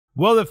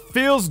Well, it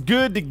feels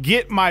good to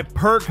get my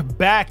perk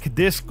back,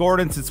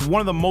 Discordance. It's one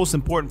of the most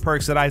important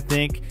perks that I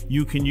think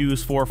you can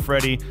use for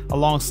Freddy,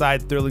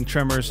 alongside Thrilling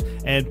Tremors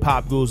and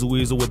Pop Goes the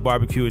Weasel with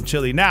Barbecue and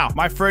Chili. Now,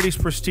 my Freddy's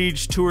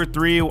Prestige 2 or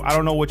 3, I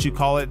don't know what you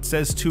call it. It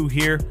says 2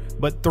 here,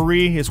 but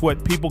 3 is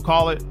what people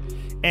call it.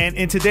 And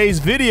in today's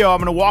video, I'm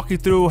gonna walk you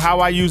through how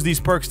I use these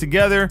perks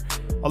together,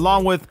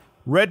 along with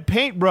Red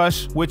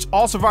Paintbrush, which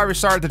all survivors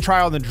started to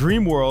try on the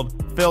Dream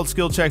World. Failed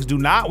skill checks do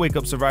not wake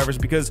up survivors,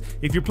 because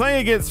if you're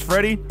playing against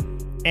Freddy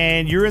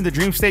and you're in the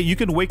dream state, you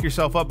can wake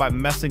yourself up by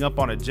messing up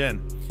on a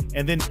gen.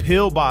 And then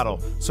Pill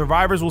Bottle.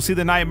 Survivors will see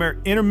the nightmare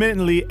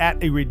intermittently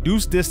at a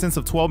reduced distance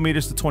of 12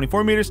 meters to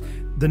 24 meters.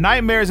 The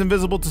nightmare is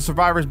invisible to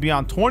survivors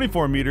beyond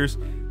 24 meters.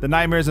 The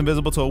nightmare is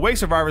invisible to awake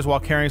survivors while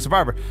carrying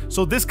survivor.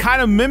 So this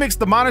kind of mimics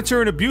the monitor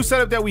and abuse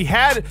setup that we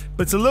had,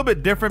 but it's a little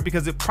bit different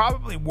because it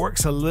probably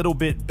works a little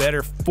bit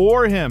better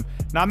for him.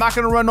 Now, I'm not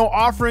gonna run no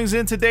offerings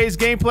in today's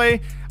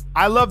gameplay.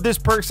 I love this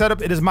perk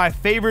setup. It is my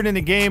favorite in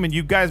the game, and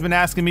you guys been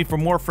asking me for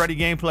more Freddy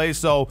gameplay,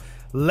 so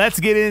let's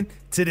get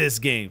into this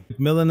game.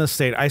 McMillan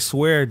Estate. I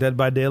swear Dead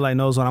by Daylight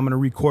knows when I'm gonna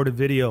record a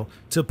video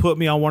to put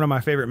me on one of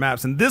my favorite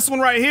maps, and this one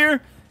right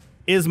here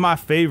is my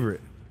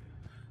favorite.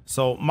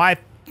 So my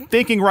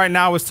thinking right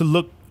now is to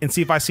look and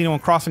see if I see anyone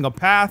crossing a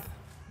path.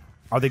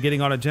 Are they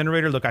getting on a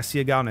generator? Look, I see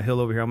a guy on the hill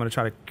over here. I'm gonna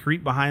try to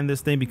creep behind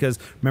this thing because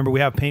remember,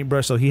 we have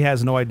Paintbrush, so he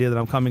has no idea that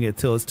I'm coming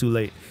until it's too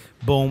late.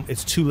 Boom,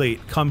 it's too late.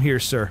 Come here,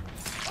 sir.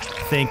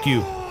 Thank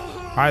you.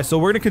 All right, so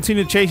we're gonna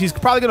continue to chase. He's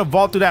probably gonna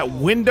vault through that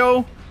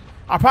window.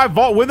 I'll probably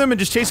vault with him and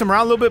just chase him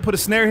around a little bit, put a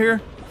snare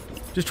here.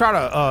 Just try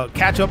to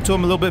catch up to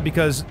him a little bit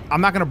because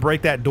I'm not gonna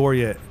break that door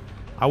yet.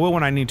 I will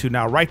when I need to.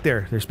 Now, right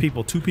there, there's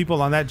people, 2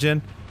 people on that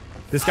gen.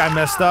 This guy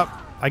messed up,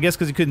 I guess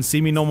because he couldn't see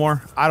me no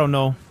more. I don't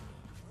know.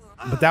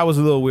 But that was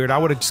a little weird. I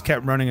would have just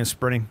kept running and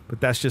sprinting, but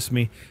that's just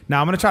me.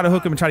 Now I'm gonna try to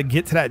hook him and try to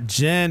get to that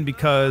gen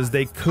because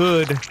they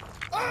could.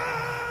 All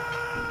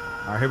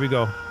right, here we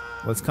go.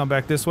 Let's come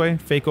back this way.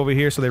 Fake over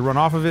here so they run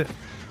off of it.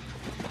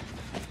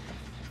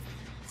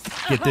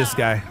 Get this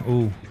guy.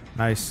 Ooh,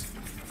 nice.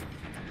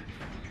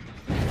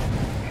 I'm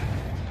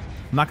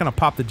not gonna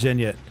pop the gen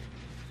yet.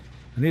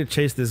 I need to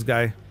chase this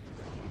guy.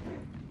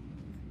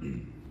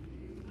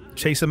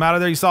 Chase him out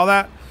of there. You saw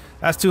that?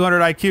 That's 200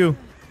 IQ.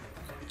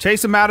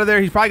 Chase him out of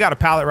there. He's probably got a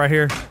pallet right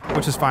here,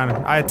 which is fine.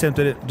 I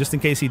attempted it just in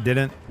case he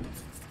didn't.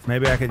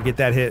 Maybe I could get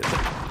that hit.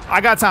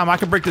 I got time. I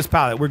can break this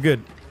pallet. We're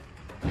good.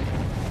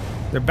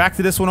 They're back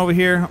to this one over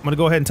here. I'm gonna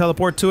go ahead and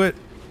teleport to it.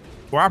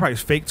 Or I'll probably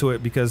fake to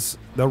it because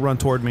they'll run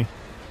toward me.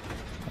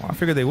 Well, I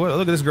figured they would.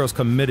 Look at this girl's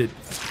committed.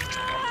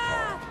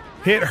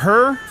 Hit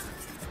her.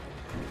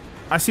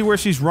 I see where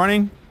she's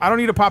running. I don't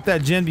need to pop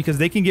that gen because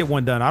they can get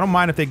one done. I don't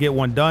mind if they get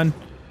one done.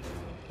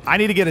 I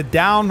need to get it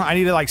down. I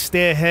need to like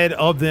stay ahead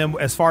of them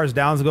as far as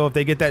downs go. If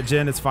they get that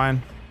gen, it's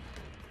fine.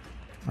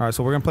 All right,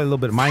 so we're gonna play a little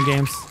bit of mind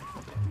games.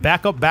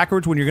 Back up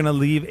backwards when you're gonna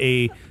leave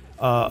a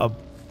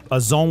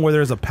zone where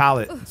there's a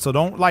pallet. So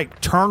don't like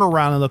turn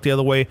around and look the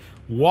other way.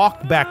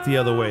 Walk back the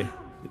other way,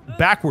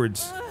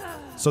 backwards,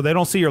 so they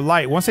don't see your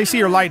light. Once they see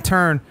your light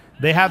turn,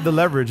 they have the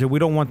leverage, and we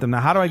don't want them. Now,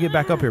 how do I get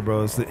back up here,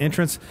 bro? It's the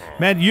entrance.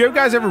 Man, you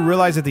guys ever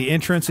realize that the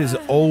entrance is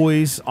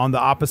always on the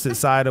opposite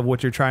side of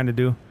what you're trying to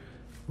do?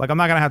 Like, I'm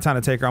not gonna have time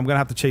to take her. I'm gonna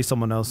have to chase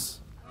someone else.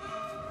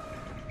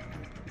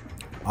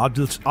 I'll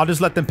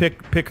just let them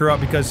pick her up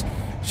because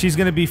she's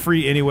gonna be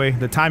free anyway.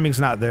 The timing's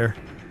not there.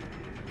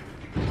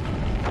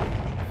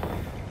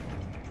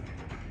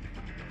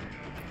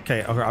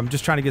 Okay, I'm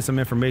just trying to get some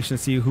information,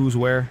 see who's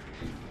where.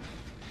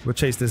 We'll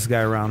chase this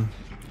guy around.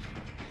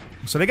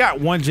 So they got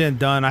one gen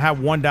done. I have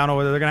one down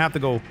over there. They're gonna have to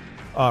go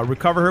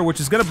recover her, which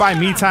is gonna buy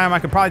me time. I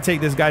could probably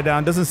take this guy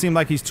down. Doesn't seem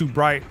like he's too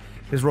bright.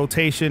 His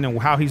rotation and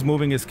how he's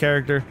moving his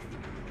character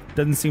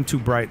doesn't seem too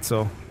bright,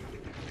 so.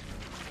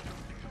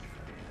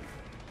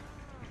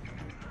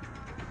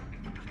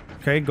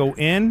 Okay, go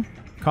in,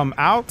 come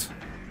out.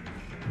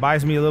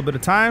 Buys me a little bit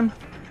of time.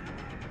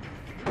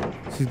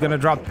 She's gonna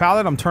drop the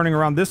pallet. I'm turning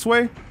around this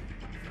way.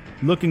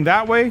 Looking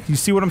that way. You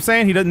see what I'm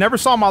saying? He never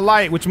saw my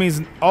light, which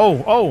means,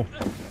 oh.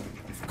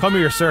 Come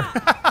here, sir.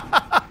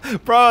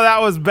 Bro,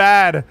 that was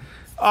bad.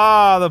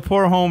 Ah, the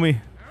poor homie.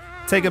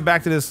 Take it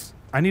back to this.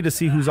 I need to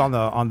see who's on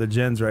the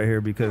gens right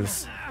here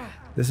because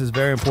this is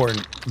very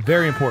important.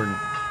 Very important.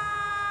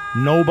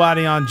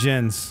 Nobody on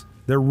gens.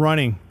 They're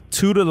running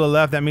 2 to the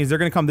left. That means they're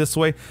gonna come this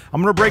way.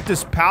 I'm gonna break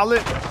this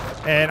pallet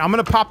and I'm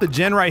gonna pop the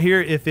gen right here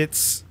if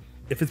it's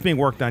being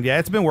worked on. Yeah,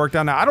 it's been worked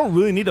on. Now I don't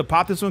really need to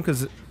pop this one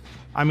because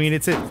I mean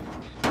it's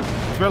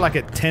like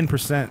at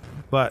 10%,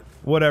 but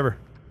whatever.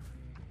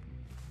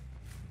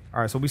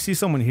 All right, so we see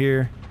someone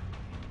here.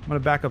 I'm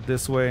gonna back up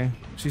this way.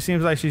 She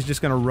seems like she's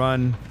just gonna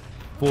run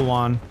full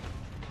on,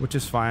 which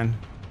is fine.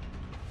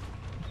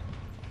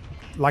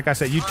 Like I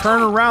said, you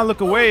turn around,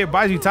 look away, it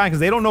buys you time because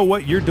they don't know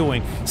what you're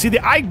doing. See,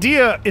 the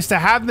idea is to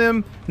have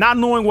them not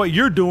knowing what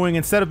you're doing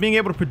instead of being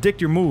able to predict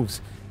your moves.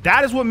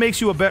 That is what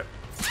makes you a better.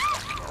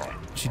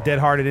 She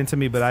dead-hearted into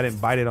me, but I didn't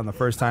bite it on the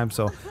first time,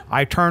 so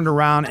I turned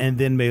around and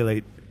then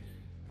meleeed.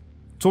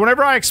 So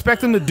whenever I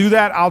expect them to do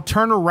that, I'll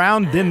turn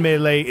around, then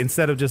melee,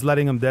 instead of just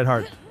letting them dead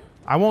hard.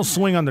 I won't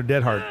swing on their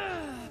dead hard.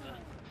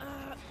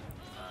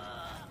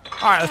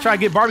 All right, let's try to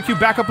get barbecue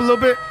back up a little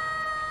bit.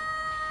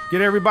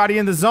 Get everybody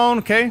in the zone.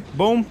 Okay,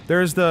 boom.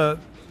 There's the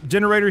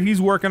generator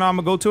he's working on. I'm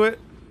gonna go to it.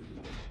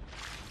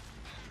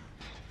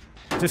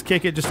 Just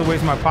kick it just to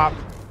waste my pop.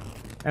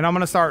 And I'm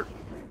gonna start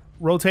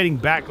rotating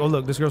back. Oh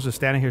look, this girl's just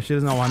standing here. She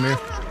doesn't know why I'm here.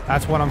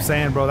 That's what I'm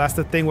saying, bro. That's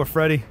the thing with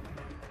Freddy.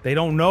 They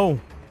don't know.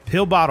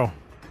 Pill bottle.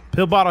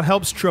 Pill bottle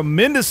helps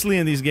tremendously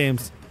in these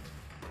games.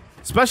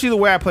 Especially the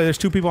way I play. There's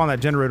 2 people on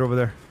that generator over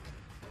there.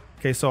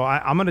 Okay, so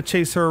I'm gonna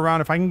chase her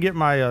around. If I can get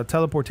my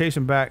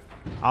teleportation back,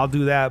 I'll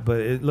do that. But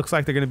it looks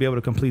like they're gonna be able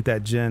to complete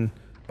that gen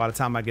by the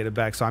time I get it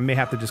back. So I may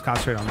have to just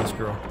concentrate on this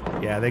girl.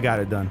 Yeah, they got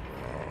it done.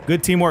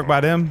 Good teamwork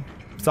by them.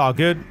 It's all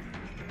good.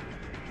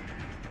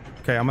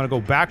 Okay, I'm gonna go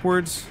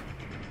backwards.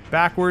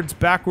 Backwards,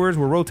 backwards.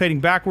 We're rotating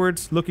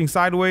backwards, looking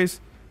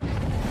sideways.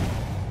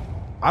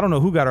 I don't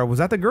know who got her. Was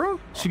that the girl?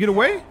 She get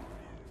away?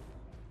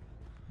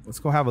 Let's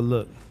go have a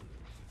look.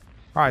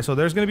 All right, so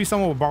there's gonna be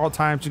someone with borrowed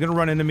time. She's gonna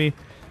run into me.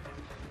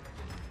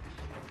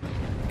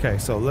 Okay,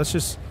 so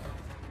let's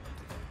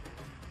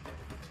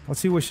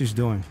see what she's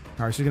doing.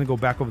 All right, she's gonna go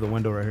back over the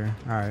window right here.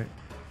 All right,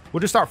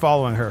 we'll just start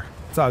following her.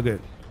 It's all good.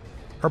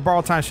 Her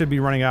borrowed time should be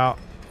running out.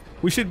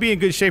 We should be in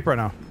good shape right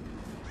now.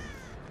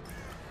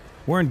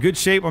 We're in good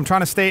shape. I'm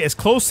trying to stay as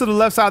close to the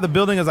left side of the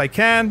building as I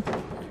can.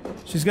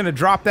 She's gonna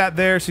drop that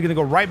there. She's gonna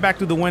go right back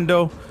through the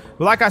window.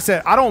 But like I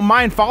said, I don't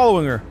mind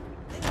following her.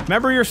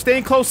 Remember, you're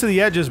staying close to the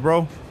edges,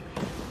 bro.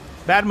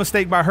 Bad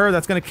mistake by her.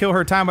 That's gonna kill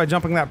her time by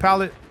jumping that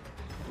pallet.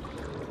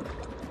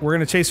 We're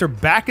gonna chase her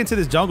back into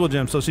this jungle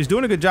gym. So she's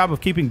doing a good job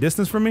of keeping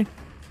distance from me.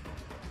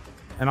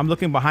 And I'm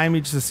looking behind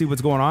me just to see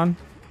what's going on.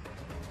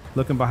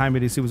 Looking behind me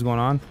to see what's going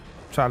on.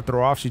 Try to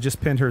throw off. She just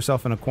pinned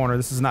herself in a corner.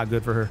 This is not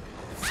good for her.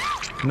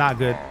 Not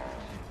good.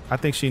 I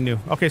think she knew.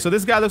 Okay, so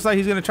this guy looks like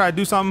he's gonna try to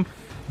do something.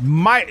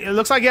 It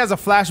looks like he has a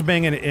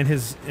flashbang in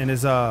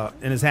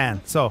his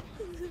hand. So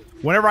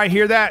whenever I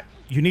hear that,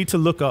 you need to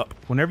look up.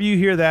 Whenever you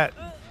hear that,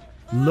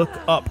 look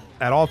up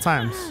at all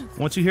times.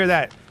 Once you hear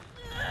that,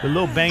 the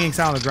little banging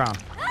sound on the ground.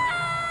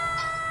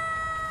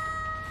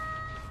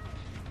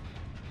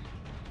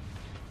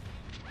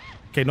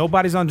 Okay,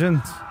 nobody's on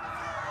gens.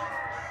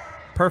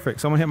 Perfect.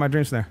 Someone hit my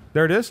drink snare.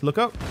 There it is. Look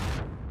up.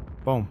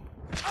 Boom.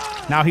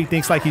 Now he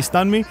thinks like he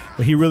stunned me,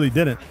 but he really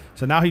didn't.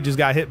 So now he just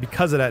got hit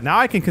because of that. Now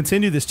I can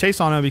continue this chase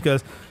on him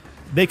because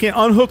they can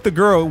unhook the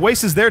girl. It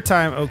wastes their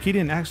time. Oh, he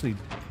didn't actually.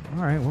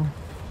 All right, well,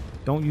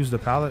 don't use the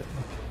pallet.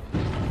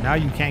 Now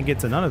you can't get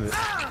to none of it.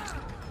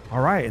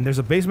 All right, and there's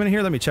a basement in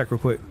here. Let me check real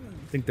quick.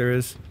 I think there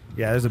is.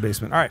 Yeah, there's a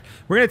basement. All right,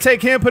 we're going to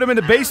take him, put him in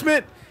the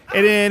basement,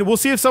 and then we'll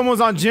see if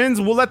someone's on gens.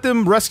 We'll let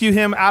them rescue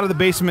him out of the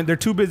basement. They're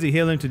too busy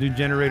healing to do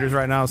generators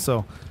right now,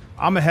 so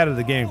I'm ahead of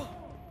the game.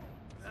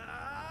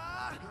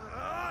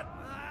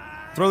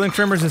 Thrilling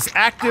Trimmers is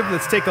active.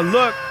 Let's take a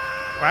look.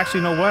 Well, actually,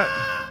 you know what?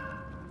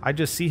 I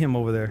just see him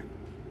over there.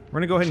 We're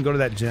going to go ahead and go to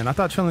that gen. I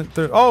thought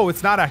oh,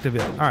 it's not active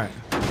yet. All right.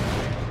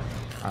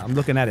 I'm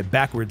looking at it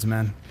backwards,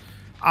 man.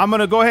 I'm going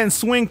to go ahead and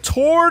swing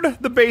toward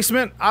the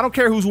basement. I don't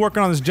care who's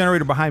working on this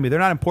generator behind me. They're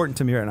not important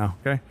to me right now,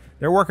 okay?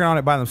 They're working on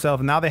it by themselves,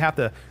 and now they have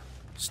to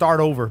start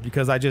over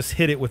because I just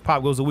hit it with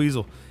Pop Goes the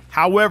Weasel.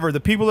 However, the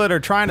people that are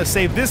trying to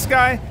save this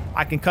guy,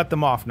 I can cut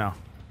them off now.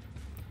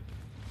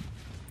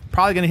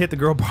 Probably going to hit the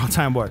girl ball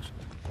time watch.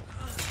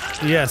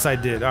 Yes, I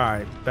did. All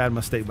right. Bad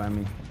mistake by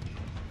me.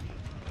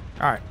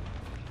 All right.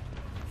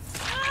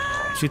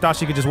 She thought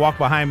she could just walk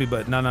behind me,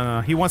 but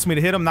no. He wants me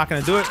to hit him. Not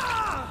going to do it.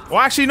 Well,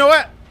 actually, you know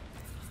what?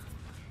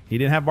 He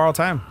didn't have borrowed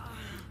time.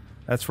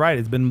 That's right.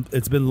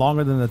 It's been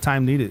longer than the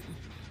time needed.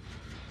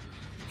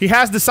 He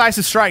has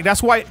decisive strike.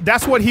 That's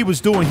what he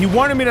was doing. He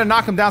wanted me to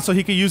knock him down so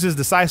he could use his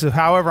decisive.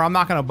 However, I'm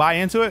not going to buy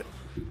into it.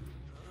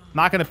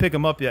 Not going to pick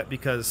him up yet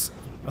because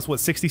that's what,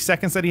 60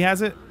 seconds that he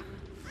has it.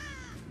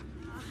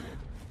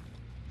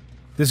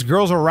 This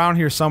girl's around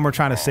here somewhere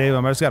trying to save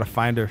him. I just got to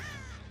find her.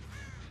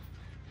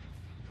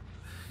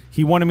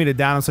 He wanted me to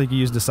down him so he could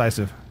use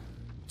decisive.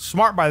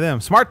 Smart by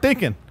them. Smart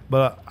thinking.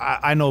 But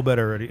I know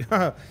better already.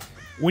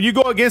 When you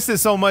go against it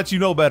so much, you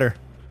know better.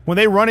 When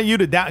they run at you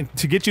to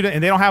get you to,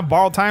 and they don't have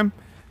borrowed time,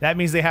 that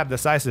means they have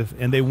decisive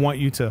and they want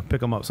you to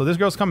pick them up. So this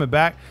girl's coming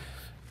back.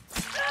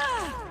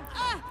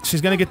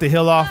 She's going to get the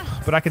heal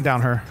off, but I can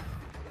down her.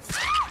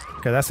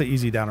 Okay, that's an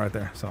easy down right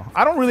there. So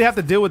I don't really have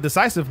to deal with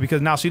decisive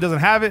because now she doesn't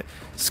have it.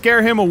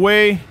 Scare him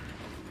away.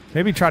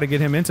 Maybe try to get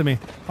him into me.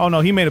 Oh,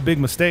 no, he made a big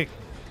mistake.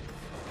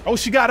 Oh,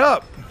 she got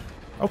up.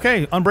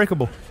 Okay,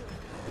 unbreakable.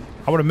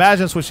 I would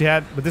imagine that's what she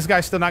had, but this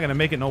guy's still not going to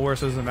make it nowhere,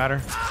 so it doesn't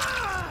matter.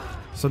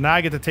 So now I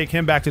get to take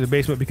him back to the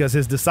basement because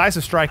his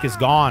decisive strike is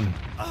gone.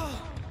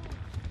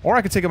 Or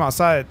I could take him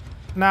outside.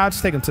 Nah, I'll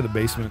just take him to the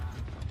basement.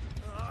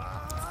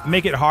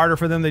 Make it harder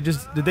for them. Did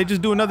they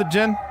just do another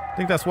gen? I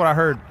think that's what I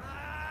heard.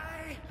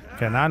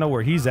 Okay, now I know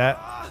where he's at.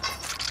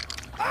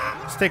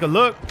 Let's take a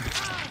look.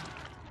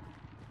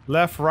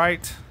 Left,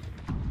 right.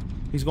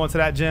 He's going to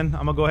that gen.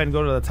 I'm going to go ahead and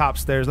go to the top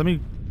stairs. Let me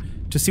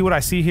just see what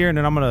I see here, and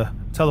then I'm going to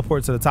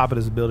teleport to the top of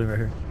this building right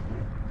here.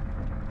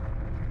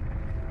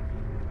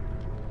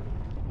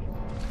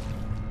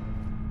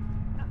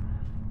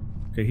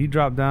 Okay, he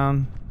dropped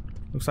down.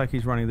 Looks like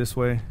he's running this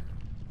way.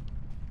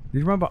 Did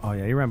he run by? Oh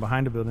yeah, he ran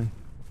behind the building.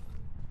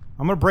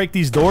 I'm gonna break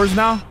these doors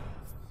now.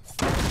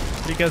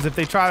 Because if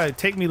they try to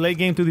take me late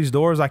game through these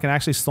doors, I can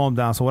actually slow them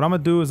down. So what I'm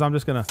gonna do is I'm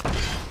just gonna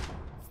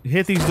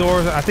hit these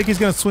doors. I think he's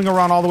gonna swing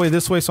around all the way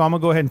this way, so I'm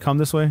gonna go ahead and come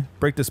this way.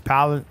 Break this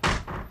pallet.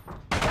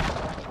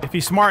 If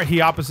he's smart, he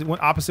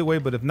went opposite way,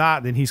 but if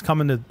not, then he's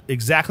coming to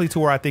exactly to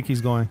where I think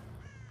he's going.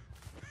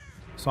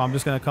 So I'm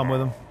just gonna come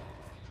with him.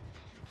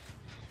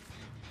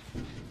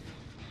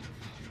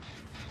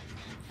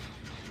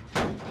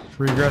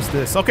 Regress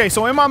this. Okay,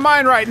 so in my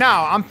mind right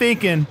now, I'm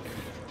thinking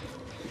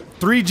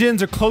 3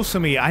 gens are close to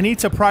me. I need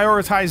to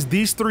prioritize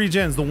these 3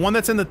 gens. The one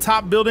that's in the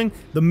top building,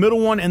 the middle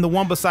one, and the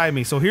one beside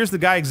me. So here's the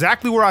guy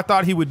exactly where I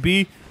thought he would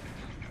be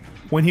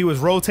when he was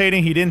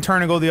rotating. He didn't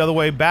turn and go the other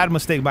way. Bad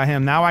mistake by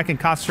him. Now I can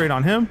concentrate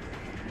on him.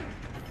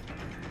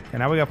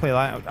 And now we gotta play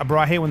live. Bro,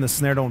 I hate when the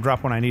snare don't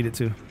drop when I need it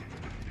to.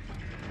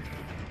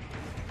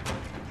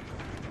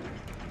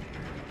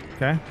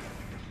 Okay.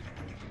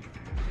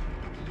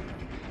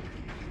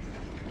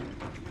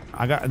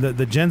 I got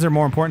the gens are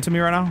more important to me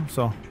right now,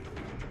 so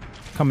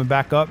coming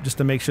back up just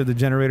to make sure the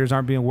generators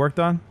aren't being worked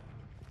on.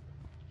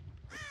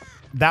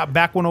 That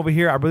back one over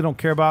here, I really don't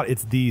care about.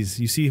 It's these.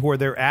 You see where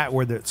they're at,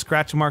 where the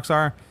scratch marks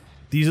are?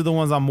 These are the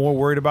ones I'm more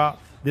worried about.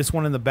 This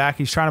one in the back,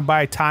 he's trying to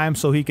buy time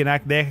so he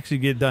can they actually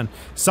get it done.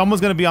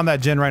 Someone's gonna be on that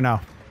gen right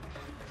now.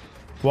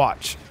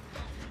 Watch.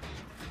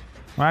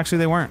 Well, actually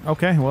they weren't.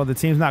 Okay, well the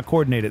team's not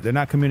coordinated. They're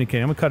not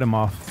communicating. I'm gonna cut him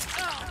off.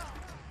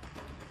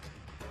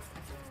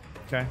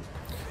 Okay.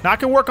 Now I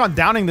can work on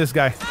downing this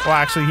guy. Oh,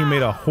 actually he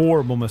made a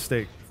horrible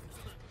mistake.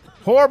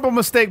 Horrible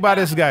mistake by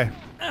this guy.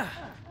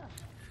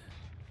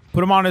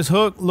 Put him on his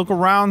hook, look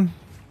around.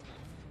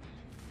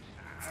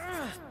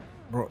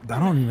 Bro, I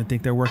don't even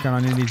think they're working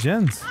on any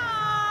gens.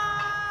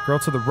 Girl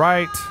to the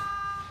right.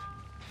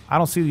 I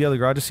don't see the other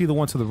girl. I just see the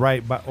one to the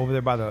right over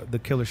there by the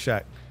killer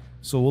shack.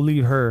 So we'll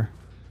leave her.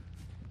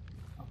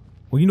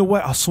 Well, you know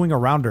what? I'll swing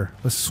around her.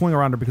 Let's swing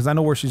around her because I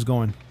know where she's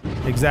going.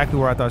 Exactly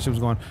where I thought she was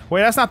going.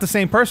 Wait, that's not the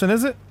same person,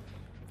 is it?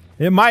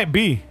 It might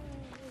be.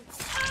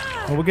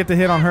 Well, we'll get the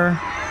hit on her.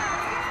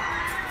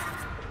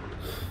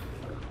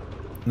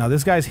 Now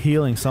this guy's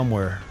healing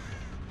somewhere.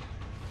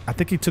 I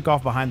think he took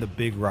off behind the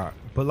big rock.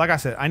 But like I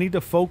said, I need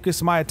to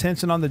focus my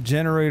attention on the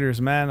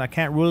generators, man. I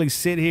can't really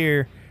sit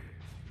here.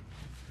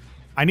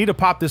 I need to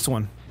pop this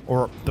one.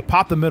 Or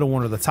pop the middle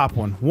one or the top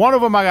one. One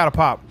of them I gotta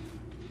pop.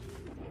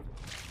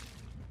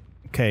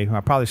 Okay,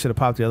 I probably should have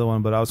popped the other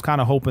one, but I was kind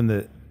of hoping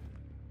that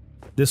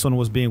this one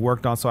was being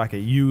worked on so I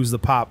could use the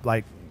pop,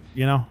 like,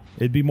 you know,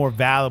 it'd be more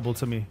valuable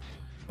to me.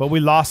 But we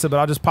lost it, but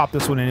I'll just pop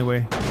this one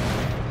anyway.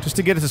 Just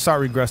to get it to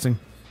start regressing.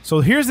 So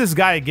here's this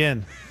guy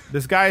again.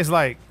 This guy is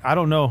like, I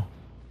don't know.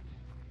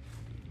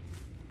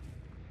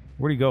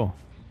 Where'd he go?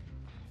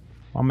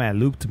 My man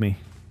looped me.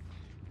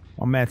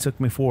 My man took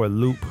me for a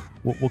loop.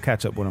 We'll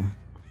catch up with him.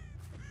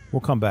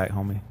 We'll come back,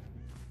 homie.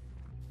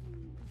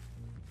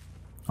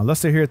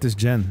 Unless they're here at this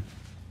gen.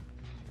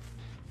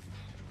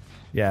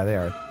 Yeah, they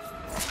are.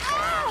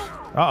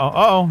 Uh-oh,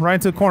 uh-oh. Right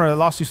into the corner. That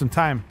lost you some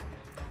time.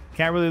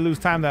 Can't really lose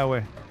time that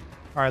way.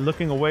 All right,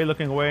 looking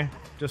away.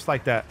 Just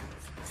like that.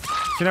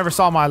 She never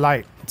saw my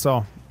light.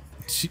 So,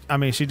 I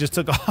mean, she just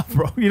took off,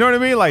 bro. You know what I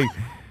mean? Like,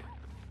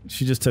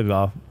 she just took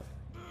off.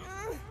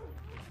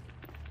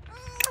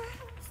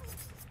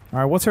 All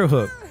right, what's her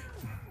hook?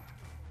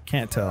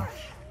 Can't tell.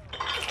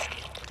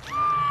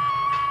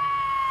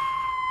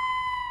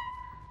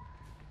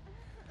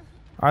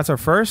 All right, it's our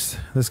first.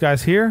 This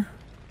guy's here.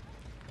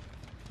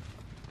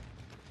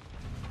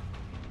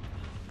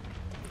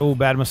 Oh,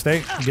 bad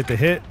mistake. Get the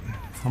hit.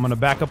 I'm gonna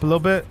back up a little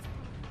bit.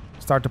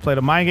 Start to play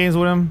the mind games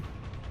with him.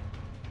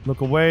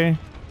 Look away.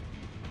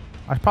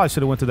 I probably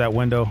should have went through that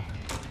window.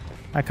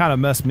 That kind of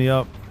messed me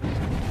up.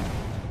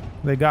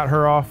 They got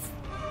her off.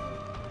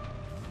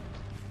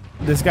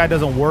 This guy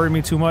doesn't worry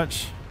me too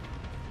much.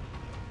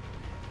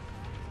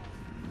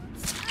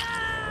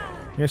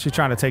 I guess she's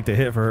trying to take the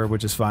hit for her,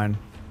 which is fine.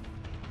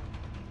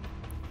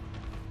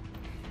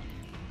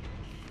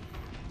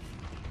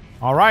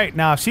 All right,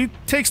 now if she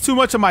takes too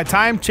much of my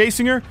time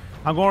chasing her,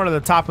 I'm going to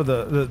the top of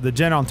the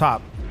gen on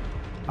top.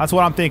 That's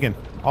what I'm thinking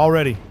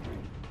already.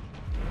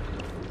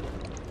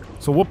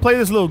 So we'll play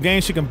this little game.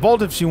 She can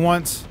bolt if she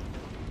wants.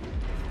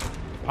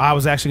 I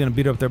was actually going to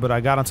beat her up there, but I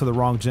got onto the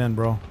wrong gen,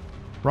 bro.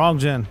 Wrong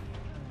gen.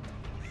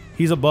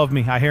 He's above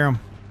me. I hear him.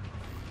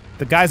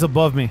 The guy's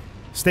above me.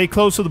 Stay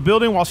close to the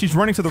building while she's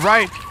running to the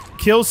right.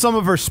 Kill some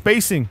of her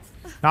spacing.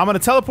 Now I'm going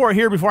to teleport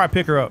here before I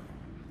pick her up.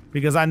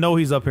 Because I know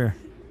he's up here.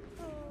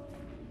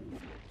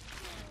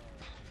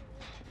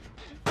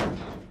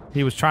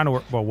 He was trying to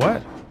work. Well,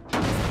 what?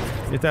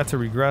 Get that to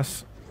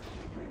regress.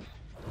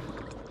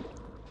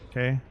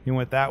 Okay, he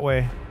went that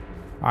way.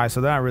 All right, so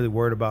they're not really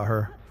worried about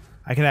her.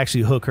 I can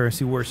actually hook her and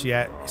see where she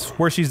at.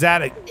 Where she's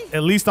at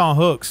least on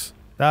hooks.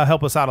 That'll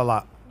help us out a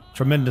lot,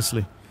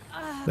 tremendously.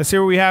 Let's see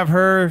where we have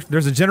her.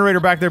 There's a generator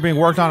back there being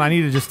worked on. I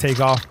need to just take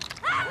off.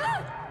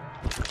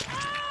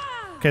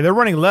 Okay, they're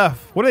running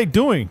left. What are they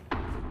doing?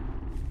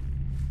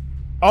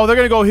 Oh, they're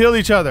gonna go heal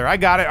each other. I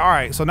got it. All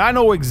right, so now I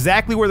know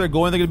exactly where they're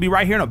going. They're gonna be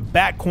right here in a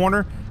back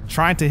corner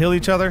trying to heal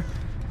each other.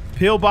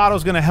 Pill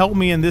bottle's gonna help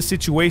me in this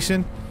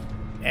situation.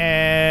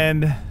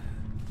 And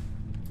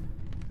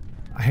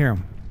I hear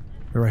him.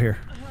 They're right here.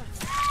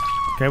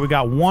 Okay, we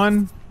got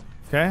one.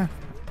 Okay.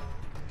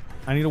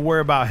 I need to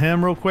worry about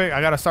him real quick. I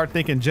gotta start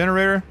thinking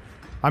generator.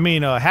 I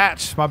mean,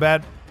 hatch, my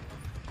bad.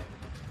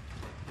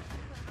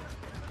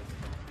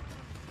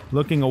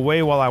 Looking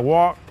away while I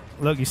walk.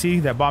 Look, you see,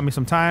 that bought me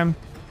some time.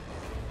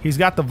 He's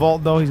got the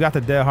vault though. He's got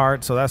the dead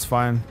heart, so that's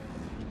fine.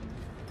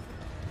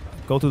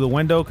 Go through the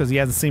window because he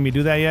hasn't seen me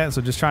do that yet.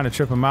 So just trying to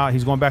trip him out.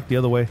 He's going back the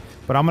other way,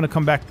 but I'm gonna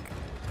come back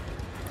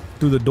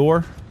through the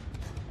door.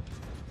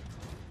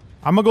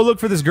 I'm gonna go look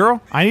for this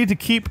girl. I need to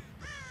keep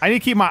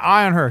my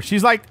eye on her.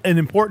 She's like an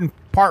important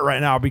part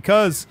right now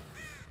because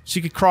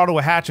she could crawl to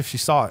a hatch if she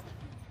saw it.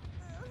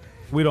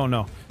 We don't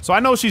know. So I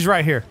know she's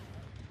right here.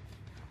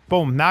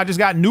 Boom. Now I just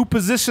got new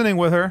positioning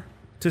with her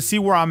to see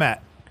where I'm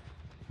at.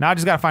 Now I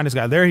just gotta find this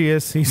guy. There he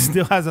is. He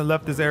still hasn't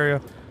left this area.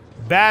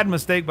 Bad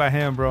mistake by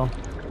him, bro.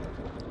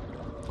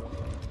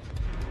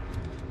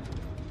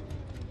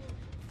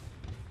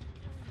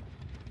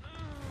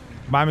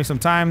 Buy me some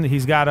time.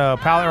 He's got a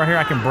pallet right here.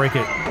 I can break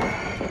it.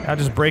 I'll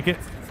just break it.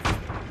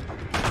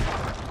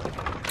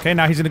 Okay,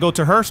 now he's gonna go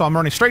to her, so I'm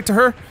running straight to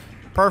her.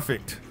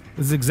 Perfect.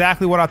 This is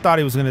exactly what I thought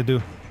he was gonna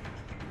do.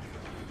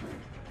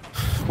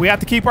 We have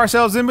to keep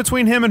ourselves in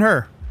between him and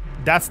her.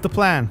 That's the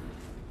plan.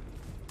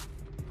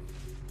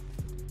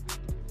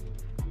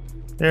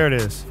 There it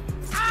is.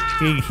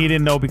 He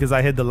didn't know because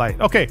I hid the light.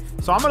 Okay,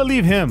 so I'm gonna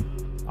leave him.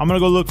 I'm gonna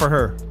go look for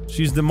her.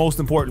 She's the most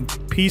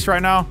important piece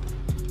right now.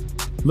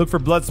 Look for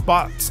blood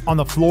spots on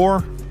the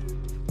floor.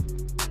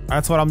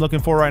 That's what I'm looking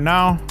for right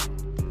now.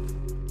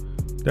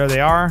 There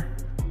they are.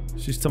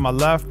 She's to my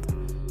left.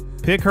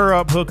 Pick her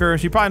up, hook her.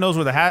 She probably knows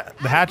where the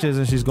hatch is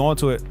and she's going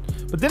to it.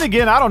 But then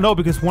again, I don't know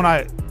because when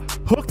I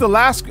hooked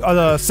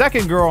the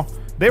second girl,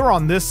 they were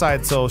on this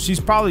side, so she's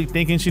probably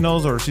thinking she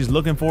knows or she's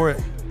looking for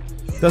it.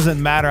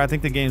 Doesn't matter. I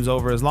think the game's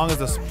over as long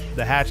as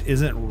the hatch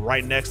isn't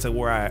right next to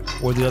where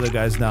the other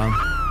guy's down.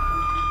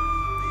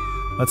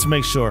 Let's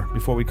make sure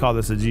before we call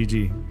this a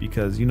GG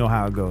because you know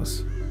how it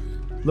goes.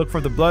 Look for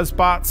the blood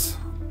spots.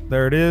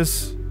 There it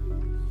is.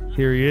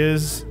 Here he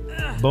is.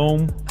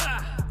 Boom.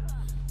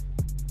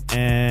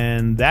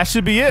 And that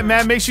should be it,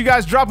 man. Make sure you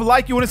guys drop a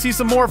like. You want to see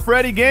some more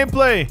Freddy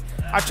gameplay.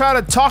 I try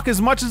to talk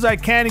as much as I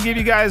can and give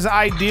you guys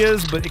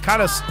ideas, but it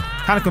kind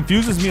of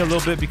confuses me a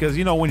little bit because,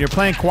 you know, when you're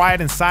playing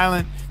quiet and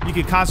silent, you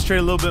can concentrate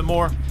a little bit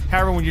more.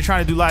 However, when you're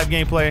trying to do live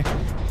gameplay,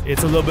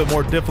 it's a little bit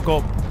more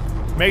difficult.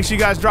 Make sure you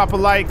guys drop a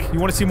like. You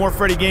want to see more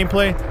Freddy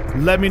gameplay?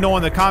 Let me know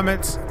in the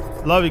comments.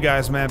 Love you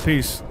guys, man.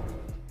 Peace.